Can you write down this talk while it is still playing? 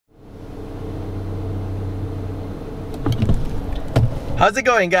How's it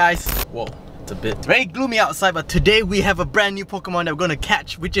going, guys? Whoa, it's a bit very gloomy outside, but today we have a brand new Pokemon that we're gonna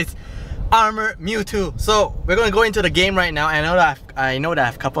catch, which is Armor Mewtwo. So we're gonna go into the game right now. And I know that I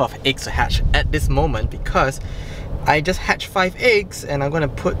have a couple of eggs to hatch at this moment because I just hatched 5 eggs and I'm gonna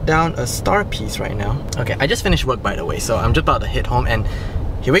put down a star piece right now. Okay, I just finished work by the way, so I'm just about to hit home and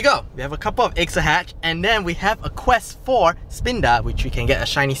here we go. We have a couple of eggs to hatch and then we have a quest for Spinda, which we can get a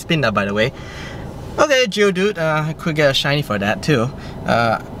shiny Spinda by the way. Okay, Geodude, I could get a shiny for that too.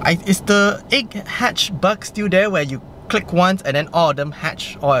 Is the egg hatch bug still there where you click once and then all of them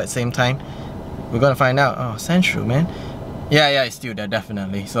hatch all at the same time? We're gonna find out. Oh, Sandshrew, man. Yeah, it's still there,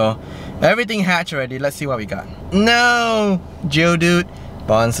 definitely. So, everything hatched already. Let's see what we got. No! Geodude,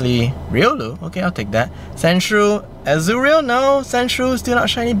 Bonsly, Riolu. Okay, I'll take that. Sandshrew, Azuriel, no. Sandshrew, still not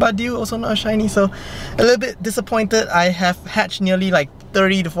shiny. Budew, also not shiny. So, a little bit disappointed. I have hatched nearly like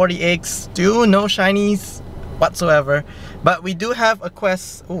 30 to 40 eggs. Still no shinies whatsoever. But we do have a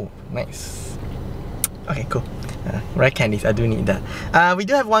quest. Oh, nice. Okay, cool. Red candies, I do need that. We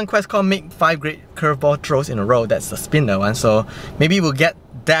do have one quest called Make 5 Great Curveball Throws in a Row. That's the Spinda one. So maybe we'll get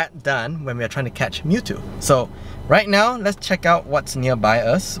that done when we are trying to catch Mewtwo. So right now, let's check out what's nearby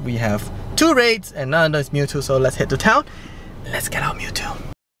us. We have 2 raids and none of them is Mewtwo. So let's head to town. Let's get our Mewtwo.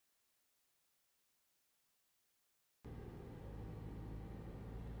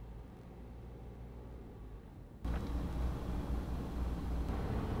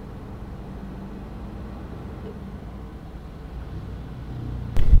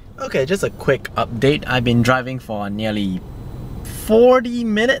 Okay, just a quick update. I've been driving for nearly 40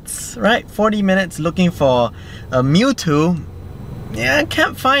 minutes, right? 40 minutes looking for a Mewtwo. Yeah, I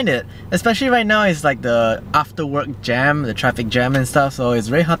can't find it. Especially right now, it's like the after work jam, the traffic jam and stuff, so it's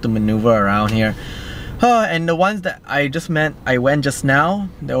very hard to maneuver around here. And the ones that I went just now,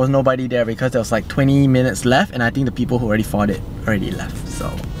 there was nobody there because there was like 20 minutes left and I think the people who already fought it already left.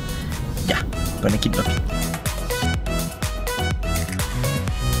 So yeah, gonna keep looking.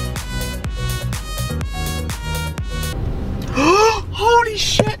 Holy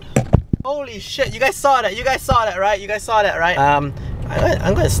shit! Holy shit! You guys saw that? You guys saw that, right? You guys saw that, right? I'm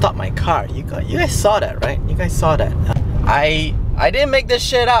gonna stop my car. You guys saw that, right? You guys saw that. I didn't make this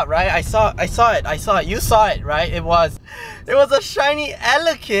shit up, right? I saw it. You saw it, right? It was a shiny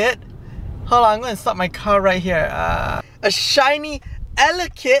Elekid. Hold on, I'm gonna stop my car right here. A shiny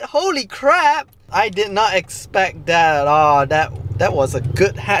Elekid. Holy crap! I did not expect that at all. That was a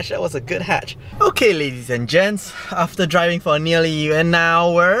good hatch. That was a good hatch. Okay, ladies and gents, after driving for nearly an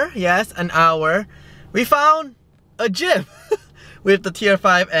hour, yes, an hour, we found a gym with the tier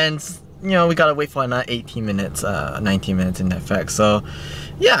 5 and you know, we gotta wait for another 18 minutes, 19 minutes in effect. So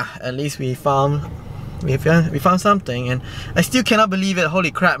yeah, at least we found something and I still cannot believe it.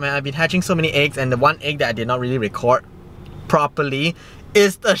 Holy crap, man. I've been hatching so many eggs and the one egg that I did not really record properly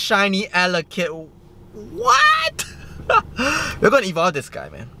is the shiny Elekid. What? We're gonna evolve this guy,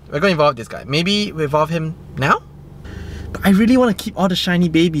 man. We're gonna evolve this guy. Maybe we evolve him now? But I really want to keep all the shiny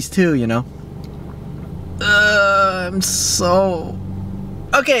babies too, you know? I'm so...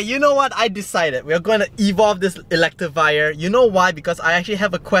 Okay, you know what? I decided we're gonna evolve this Electivire. You know why? Because I actually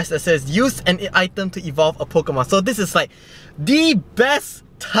have a quest that says use an item to evolve a Pokemon. So this is like the best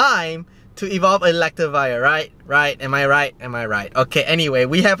time to evolve Electivire, right? Right? Am I right? Am I right? Okay, anyway,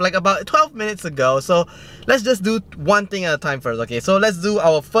 we have like about 12 minutes to go. So let's just do one thing at a time first, okay? So let's do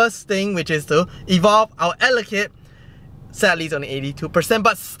our first thing, which is to evolve our Elekid. Sadly, it's only 82%,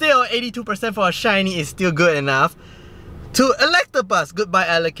 but still 82% for a shiny is still good enough. To Electabuzz, goodbye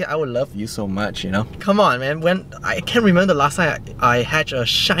Elekid. I would love you so much, you know? Come on, man. I can't remember the last time I hatched a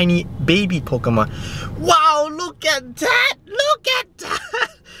shiny baby Pokemon. Wow, look at that! Look at that!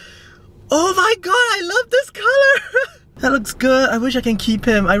 Oh my god, I love this color! That looks good. I wish I can keep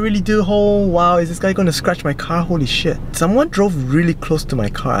him. I really do. Oh wow, is this guy gonna scratch my car? Holy shit. Someone drove really close to my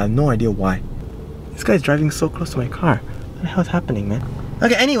car. I have no idea why. This guy's driving so close to my car. What the hell's happening, man?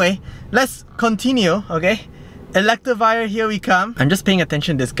 Okay, anyway, let's continue, okay? Electivire, here we come. I'm just paying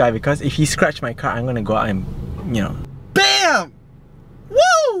attention to this guy because if he scratched my car, I'm gonna go out and, you know... BAM!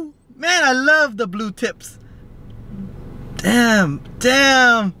 Woo! Man, I love the blue tips. Damn,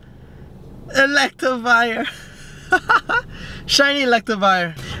 damn! Electivire. Shiny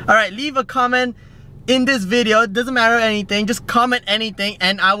Electivire. Alright, leave a comment in this video. It doesn't matter anything. Just comment anything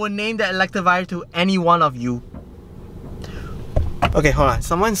and I will name the Electivire to any one of you. Okay, hold on.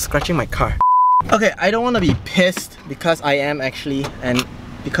 Someone's scratching my car. Okay, I don't want to be pissed because I am actually, and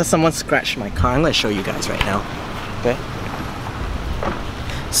because someone scratched my car. I'm going to show you guys right now. Okay?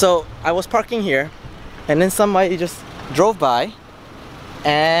 So, I was parking here and then somebody just drove by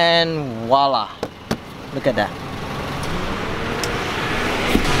and voila. Look at that.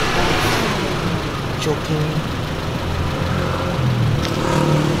 joking?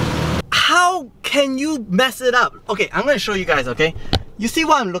 How can you mess it up? Okay, I'm gonna show you guys, okay? You see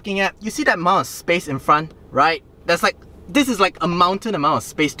what I'm looking at? You see that amount of space in front, right? That's like, this is like a mountain amount of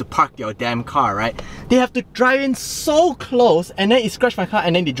space to park your damn car, right? They have to drive in so close and then it scratched my car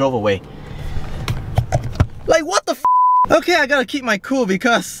and then they drove away. Like, what the f? Okay, I gotta keep my cool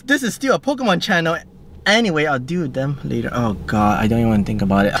because this is still a Pokemon channel. Anyway, I'll deal with them later. Oh god, I don't even want to think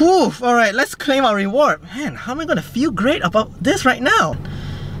about it. Poof! Alright, let's claim our reward. Man, how am I gonna feel great about this right now?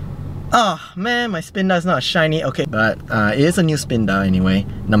 Oh man, my spin dial is not shiny. Okay, but it is a new spin dial anyway.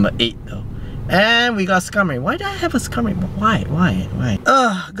 Number 8 though. And we got Scummy. Why did I have a Scummy? Why?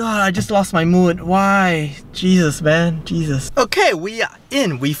 Oh god, I just lost my mood. Why? Jesus, man. Jesus. Okay, we are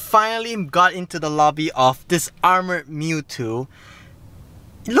in. We finally got into the lobby of this armored Mewtwo.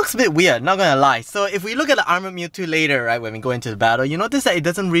 It looks a bit weird, not gonna lie. So if we look at the armored Mewtwo later, right, when we go into the battle, you notice that it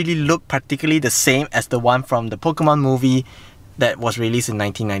doesn't really look particularly the same as the one from the Pokemon movie that was released in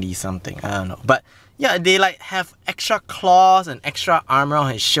 1990 something. I don't know. But yeah, they like have extra claws and extra armor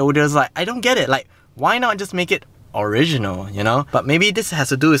on his shoulders. Like, I don't get it. Like, why not just make it original, you know? But maybe this has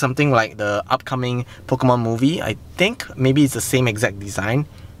to do with something like the upcoming Pokemon movie. I think maybe it's the same exact design.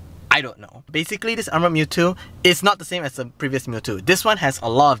 I don't know. Basically, this armored Mewtwo is not the same as the previous Mewtwo. This one has a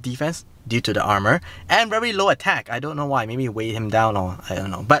lot of defense due to the armor and very low attack. I don't know why. Maybe weigh him down or I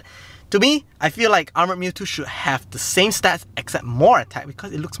don't know. But to me, I feel like armored Mewtwo should have the same stats except more attack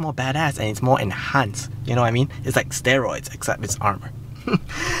because it looks more badass and it's more enhanced. You know what I mean? It's like steroids except it's armor.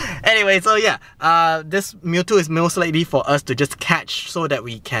 Anyway, so yeah, this Mewtwo is most likely for us to just catch so that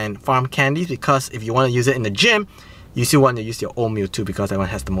we can farm candies, because if you want to use it in the gym, you still want to use your old Mewtwo because that one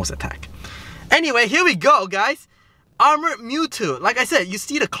has the most attack. Anyway, here we go, guys. Armored Mewtwo. Like I said, you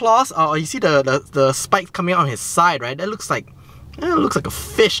see the claws or you see the spikes coming out on his side, right? That looks like, it looks like a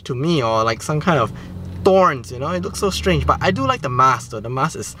fish to me, or like some kind of thorns, you know? It looks so strange, but I do like the mask though. The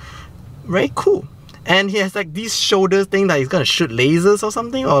mask is very cool. And he has like these shoulders thing that he's gonna shoot lasers or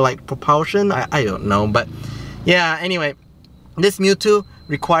something, or like propulsion, I don't know. But yeah, anyway, this Mewtwo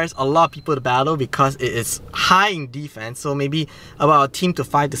requires a lot of people to battle because it is high in defense, so maybe about a team to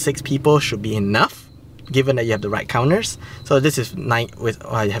 5 to 6 people should be enough, given that you have the right counters. So this is 9 with,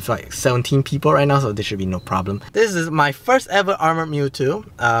 I have like 17 people right now, so this should be no problem. This is my first ever armored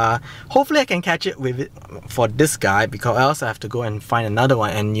Mewtwo. Hopefully I can catch it with it for this guy, because else I have to go and find another one,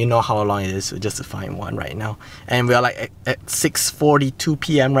 and you know how long it is just to find one right now. And we are like at 6:42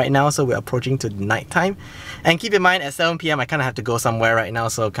 PM right now, so we're approaching to the night time. And keep in mind, at 7 PM I kind of have to go somewhere right now,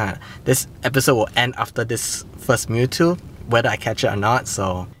 so kind of this episode will end after this first Mewtwo, whether I catch it or not.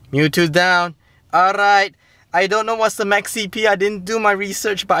 So Mewtwo's down. Alright, I don't know what's the max CP, I didn't do my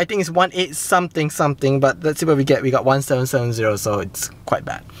research, but I think it's 18 something, but let's see what we get. We got 1770, so it's quite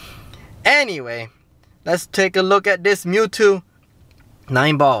bad. Anyway, let's take a look at this Mewtwo.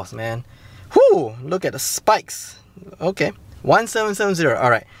 9 balls, man. Whoo, look at the spikes. Okay, 1770,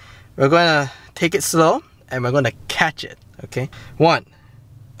 alright. We're gonna take it slow, and we're gonna catch it, okay? 1,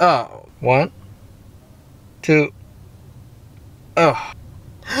 2, oh.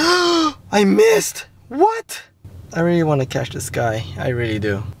 I missed! What? I really want to catch this guy. I really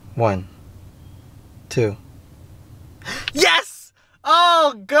do. 1, 2. Yes!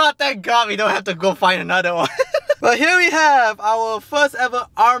 Oh god, thank god we don't have to go find another one. But here we have our first ever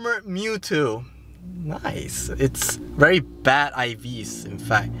armored Mewtwo. Nice. It's very bad IVs, in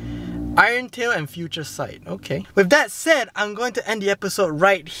fact. Iron Tail and Future Sight. Okay. With that said, I'm going to end the episode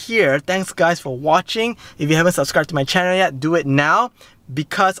right here. Thanks guys for watching. If you haven't subscribed to my channel yet, do it now,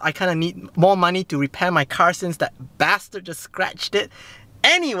 because I kind of need more money to repair my car since that bastard just scratched it.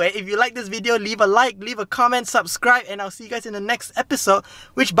 Anyway, if you like this video, leave a like, leave a comment, subscribe, and I'll see you guys in the next episode,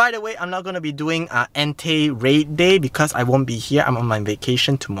 which by the way, I'm not going to be doing Entei raid day because I won't be here. I'm on my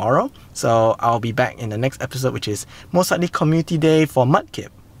vacation tomorrow. So I'll be back in the next episode, which is most likely community day for Mudkip.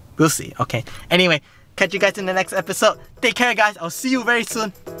 We'll see, okay? Anyway, catch you guys in the next episode. Take care guys, I'll see you very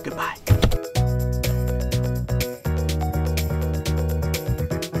soon. Goodbye.